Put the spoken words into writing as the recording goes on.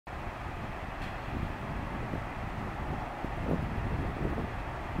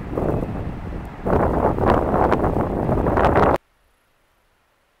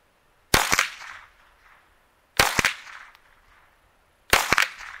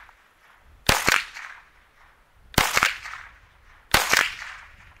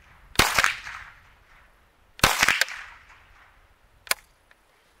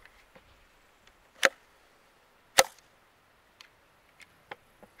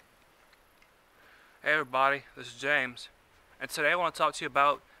Hey everybody, this is James, and today I want to talk to you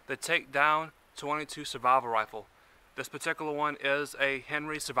about the Takedown 22 survival rifle. This particular one is a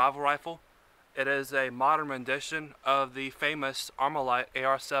Henry survival rifle. It is a modern rendition of the famous Armalite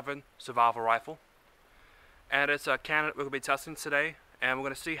AR-7 survival rifle, and it's a candidate we're going to be testing today, and we're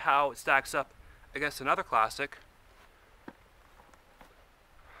going to see how it stacks up against another classic,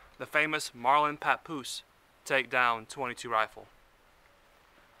 the famous Marlin Papoose Takedown 22 rifle.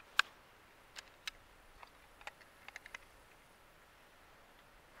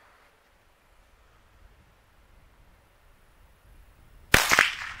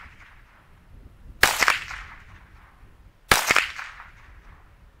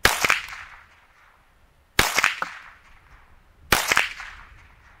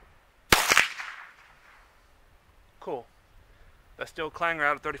 Cool. That's still clanging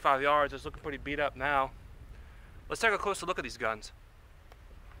out at 35 yards. It's looking pretty beat up now. Let's take a closer look at these guns.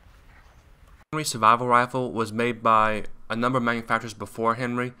 Henry survival rifle was made by a number of manufacturers before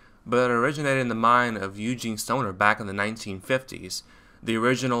Henry, but it originated in the mind of Eugene Stoner back in the 1950s, the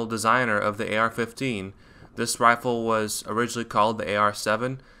original designer of the AR-15. This rifle was originally called the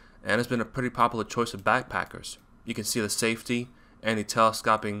AR-7, and has been a pretty popular choice of backpackers. You can see the safety and the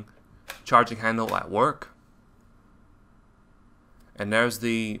telescoping charging handle at work. And there's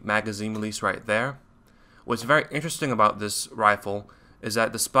the magazine release right there. What's very interesting about this rifle is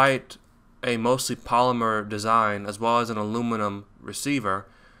that despite a mostly polymer design as well as an aluminum receiver,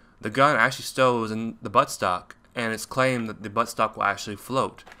 the gun actually stows in the buttstock, and it's claimed that the buttstock will actually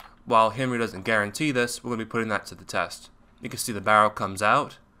float. While Henry doesn't guarantee this, we're going to be putting that to the test. You can see the barrel comes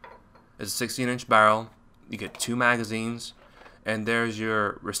out. It's a 16-inch barrel. You get 2 magazines, and there's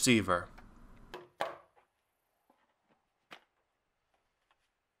your receiver.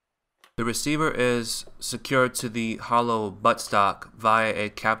 The receiver is secured to the hollow buttstock via a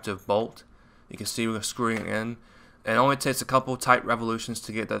captive bolt. You can see we're screwing it in. It only takes a couple tight revolutions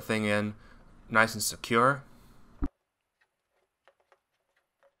to get that thing in nice and secure.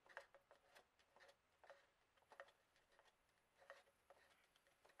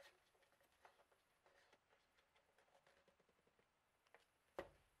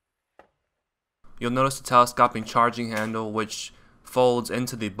 You'll notice the telescoping charging handle, which folds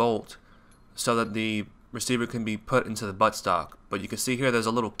into the bolt so that the receiver can be put into the buttstock. But you can see here there's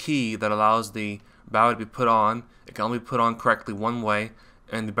a little key that allows the barrel to be put on. It can only be put on correctly one way,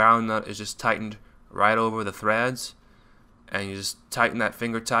 and the barrel nut is just tightened right over the threads, and you just tighten that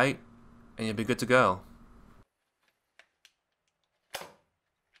finger tight and you'll be good to go.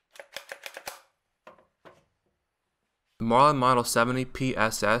 The Marlin Model 70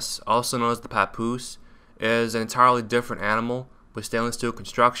 PSS, also known as the Papoose, is an entirely different animal with stainless steel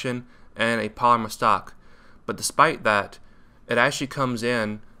construction and a polymer stock. But despite that, it actually comes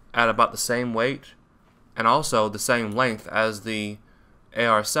in at about the same weight and also the same length as the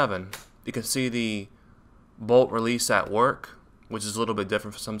AR-7. You can see the bolt release at work, which is a little bit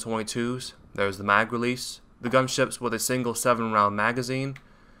different from some 22s. There's the mag release. The gun ships with a single 7-round magazine,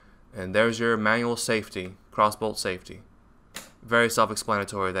 and there's your manual safety, crossbolt safety. Very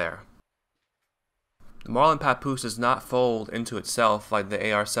self-explanatory there. The Marlin Papoose does not fold into itself like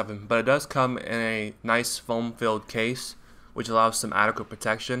the AR-7, but it does come in a nice foam-filled case, which allows some adequate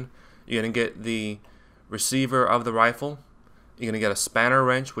protection. You're going to get the receiver of the rifle. You're going to get a spanner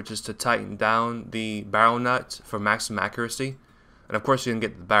wrench, which is to tighten down the barrel nut for maximum accuracy. And of course, you're going to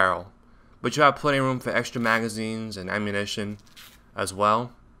get the barrel. But you have plenty of room for extra magazines and ammunition as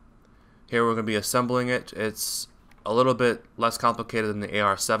well. Here we're going to be assembling it. It's a little bit less complicated than the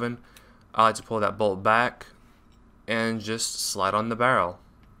AR-7. I like to pull that bolt back and just slide on the barrel.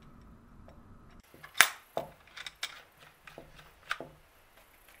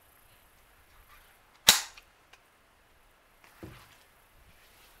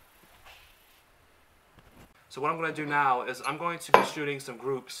 So what I'm going to do now is I'm going to be shooting some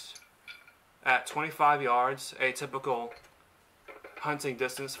groups at 25 yards, a typical hunting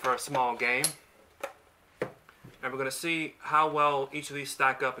distance for a small game. And we're going to see how well each of these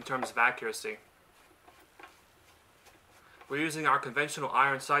stack up in terms of accuracy. We're using our conventional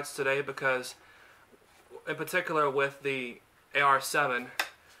iron sights today because, in particular with the AR-7,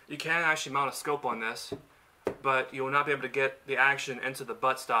 you can actually mount a scope on this, but you will not be able to get the action into the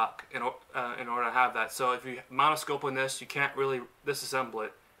buttstock in order to have that. So if you mount a scope on this, you can't really disassemble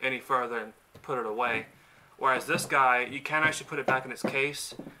it any further and put it away. Whereas this guy, you can actually put it back in its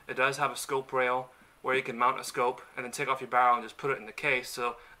case. It does have a scope rail where you can mount a scope and then take off your barrel and just put it in the case.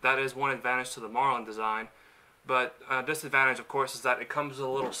 So that is one advantage to the Marlin design. But disadvantage, of course, is that it comes with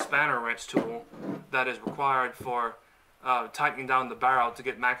a little spanner wrench tool that is required for tightening down the barrel to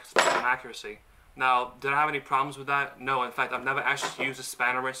get maximum accuracy. Now, did I have any problems with that? No, in fact, I've never actually used a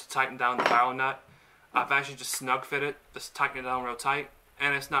spanner wrench to tighten down the barrel nut. I've actually just snug fit it, just tighten it down real tight,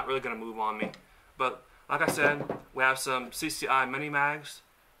 and it's not really going to move on me. But like I said, we have some CCI mini mags,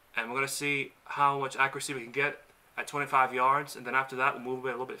 and we're going to see how much accuracy we can get at 25 yards, and then after that we'll move it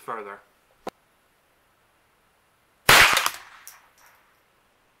a little bit further.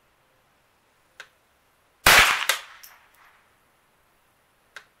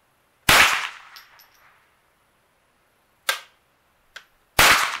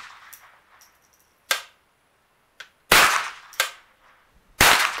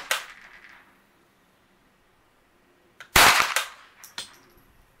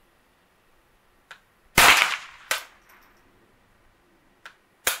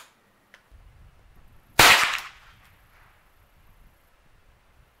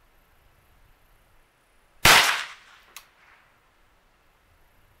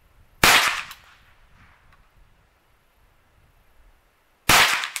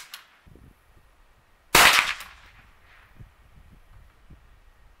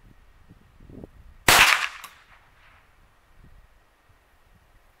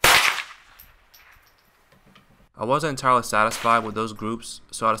 I wasn't entirely satisfied with those groups,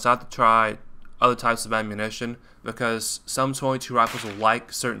 so I decided to try other types of ammunition because some .22 rifles will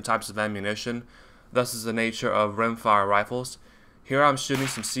like certain types of ammunition. Thus is the nature of rimfire rifles. Here I'm shooting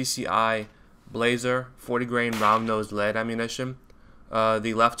some CCI Blazer 40 grain round nosed lead ammunition.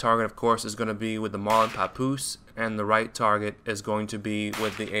 The left target, of course, is going to be with the Marlin Papoose, and the right target is going to be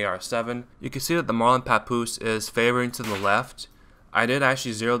with the AR-7. You can see that the Marlin Papoose is favoring to the left. I did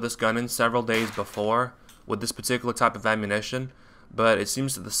actually zero this gun in several days before with this particular type of ammunition, but it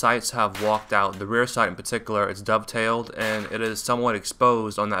seems that the sights have walked out. The rear sight in particular, it's dovetailed and it is somewhat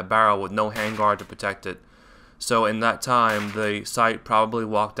exposed on that barrel with no handguard to protect it. So in that time, the sight probably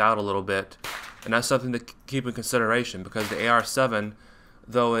walked out a little bit, and that's something to keep in consideration because the AR-7,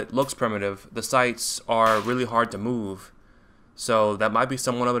 though it looks primitive, the sights are really hard to move, so that might be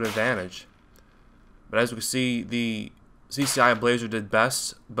somewhat of an advantage. But as we can see, the CCI Blazer did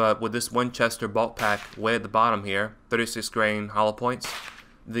best, but with this Winchester bolt pack way at the bottom here, 36 grain hollow points,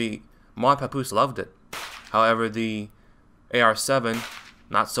 the Marlin Papoose loved it. However, the AR-7,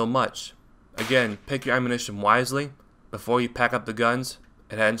 not so much. Again, pick your ammunition wisely before you pack up the guns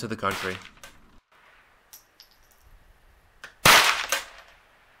and head into the country.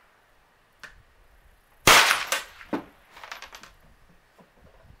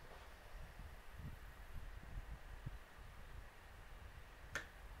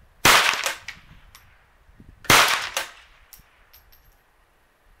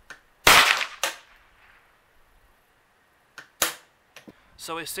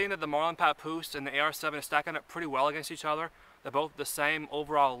 So we've seen that the Marlin Papoose and the AR-7 are stacking up pretty well against each other. They're both the same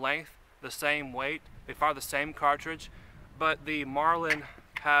overall length, the same weight, they fire the same cartridge, but the Marlin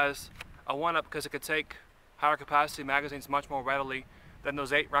has a one-up because it could take higher capacity magazines much more readily than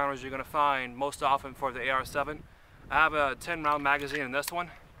those 8-rounders you're going to find most often for the AR-7. I have a 10-round magazine in this one,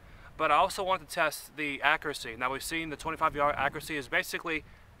 but I also want to test the accuracy. Now we've seen the 25-yard accuracy is basically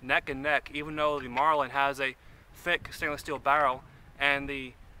neck and neck, even though the Marlin has a thick stainless steel barrel and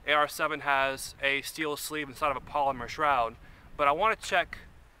the AR-7 has a steel sleeve inside of a polymer shroud. But I want to check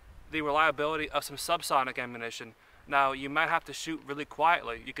the reliability of some subsonic ammunition. Now you might have to shoot really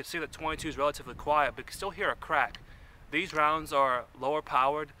quietly. You can see that 22 is relatively quiet, but you can still hear a crack. These rounds are lower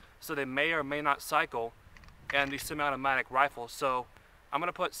powered, so they may or may not cycle in these semi-automatic rifles. So I'm going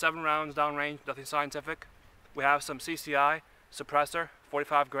to put 7 rounds downrange, nothing scientific. We have some CCI suppressor,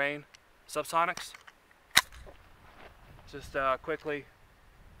 45 grain subsonics. Just quickly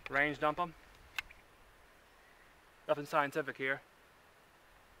range dump them. Nothing scientific here.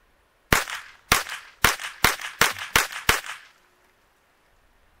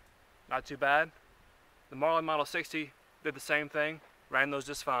 Not too bad. The Marlin Model 60 did the same thing, ran those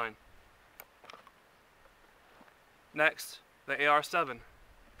just fine. Next, the AR-7.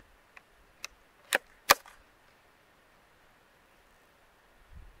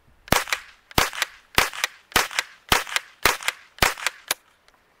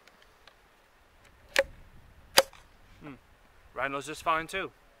 Ran those just fine too.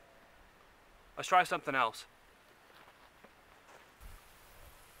 Let's try something else.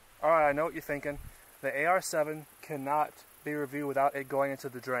 Alright, I know what you're thinking. The AR-7 cannot be reviewed without it going into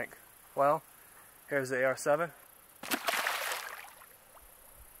the drink. Well, here's the AR-7.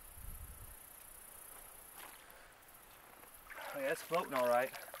 Yeah, it's floating alright.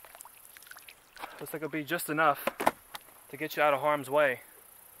 Looks like it'll be just enough to get you out of harm's way.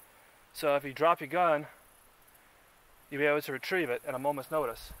 So if you drop your gun, you'll be able to retrieve it at a moment's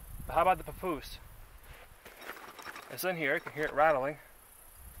notice. But how about the Papoose? It's in here, you can hear it rattling.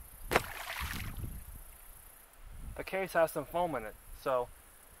 The case has some foam in it, so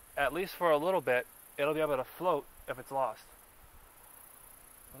at least for a little bit, it'll be able to float if it's lost.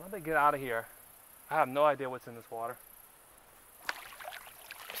 Let me get out of here. I have no idea what's in this water.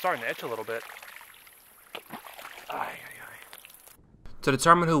 It's starting to itch a little bit. To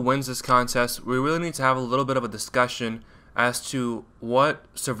determine who wins this contest, we really need to have a little bit of a discussion as to what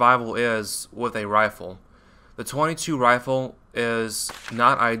survival is with a rifle. The .22 rifle is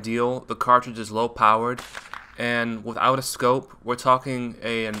not ideal. The cartridge is low powered, and without a scope, we're talking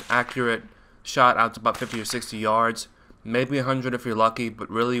an accurate shot out to about 50 or 60 yards, maybe 100 if you're lucky, but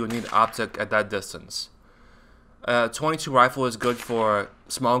really you would need optic at that distance. A .22 rifle is good for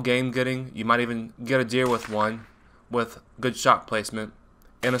small game getting. You might even get a deer with one with good shot placement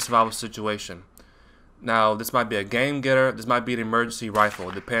in a survival situation. Now, this might be a game getter, this might be an emergency rifle.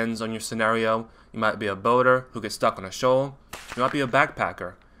 It depends on your scenario. You might be a boater who gets stuck on a shoal. You might be a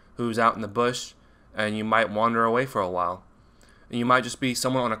backpacker who's out in the bush and you might wander away for a while. And you might just be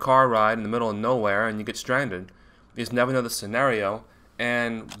someone on a car ride in the middle of nowhere and you get stranded. You just never know the scenario.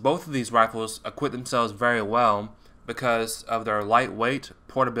 And both of these rifles acquit themselves very well because of their lightweight,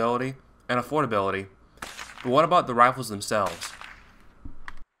 portability, and affordability. But what about the rifles themselves?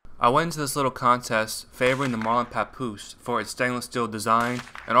 I went into this little contest favoring the Marlin Papoose for its stainless steel design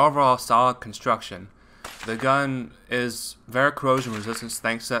and overall solid construction. The gun is very corrosion resistant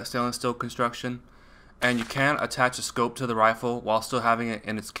thanks to that stainless steel construction, and you can attach a scope to the rifle while still having it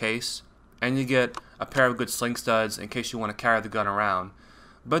in its case, and you get a pair of good sling studs in case you want to carry the gun around.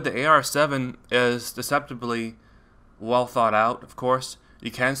 But the AR-7 is deceptively well thought out, of course. You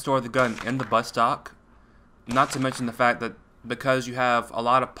can store the gun in the buttstock, not to mention the fact that because you have a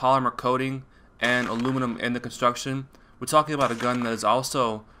lot of polymer coating and aluminum in the construction, we're talking about a gun that is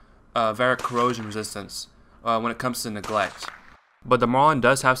also very corrosion resistant when it comes to neglect. But the Marlin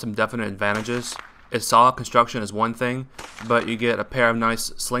does have some definite advantages. Its solid construction is one thing, but you get a pair of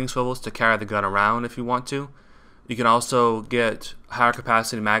nice sling swivels to carry the gun around if you want to. You can also get higher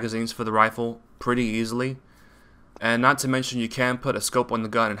capacity magazines for the rifle pretty easily. And not to mention you can put a scope on the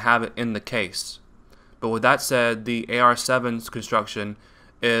gun and have it in the case. But with that said, the AR-7's construction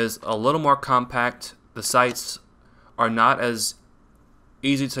is a little more compact. The sights are not as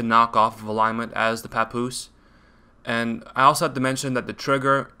easy to knock off of alignment as the Papoose. And I also have to mention that the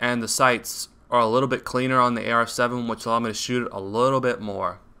trigger and the sights are a little bit cleaner on the AR-7, which allow me to shoot it a little bit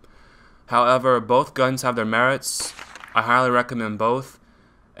more. However, both guns have their merits. I highly recommend both.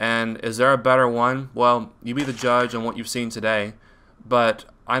 And is there a better one? Well, you be the judge on what you've seen today. But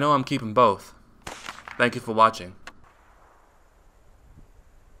I know I'm keeping both. Thank you for watching.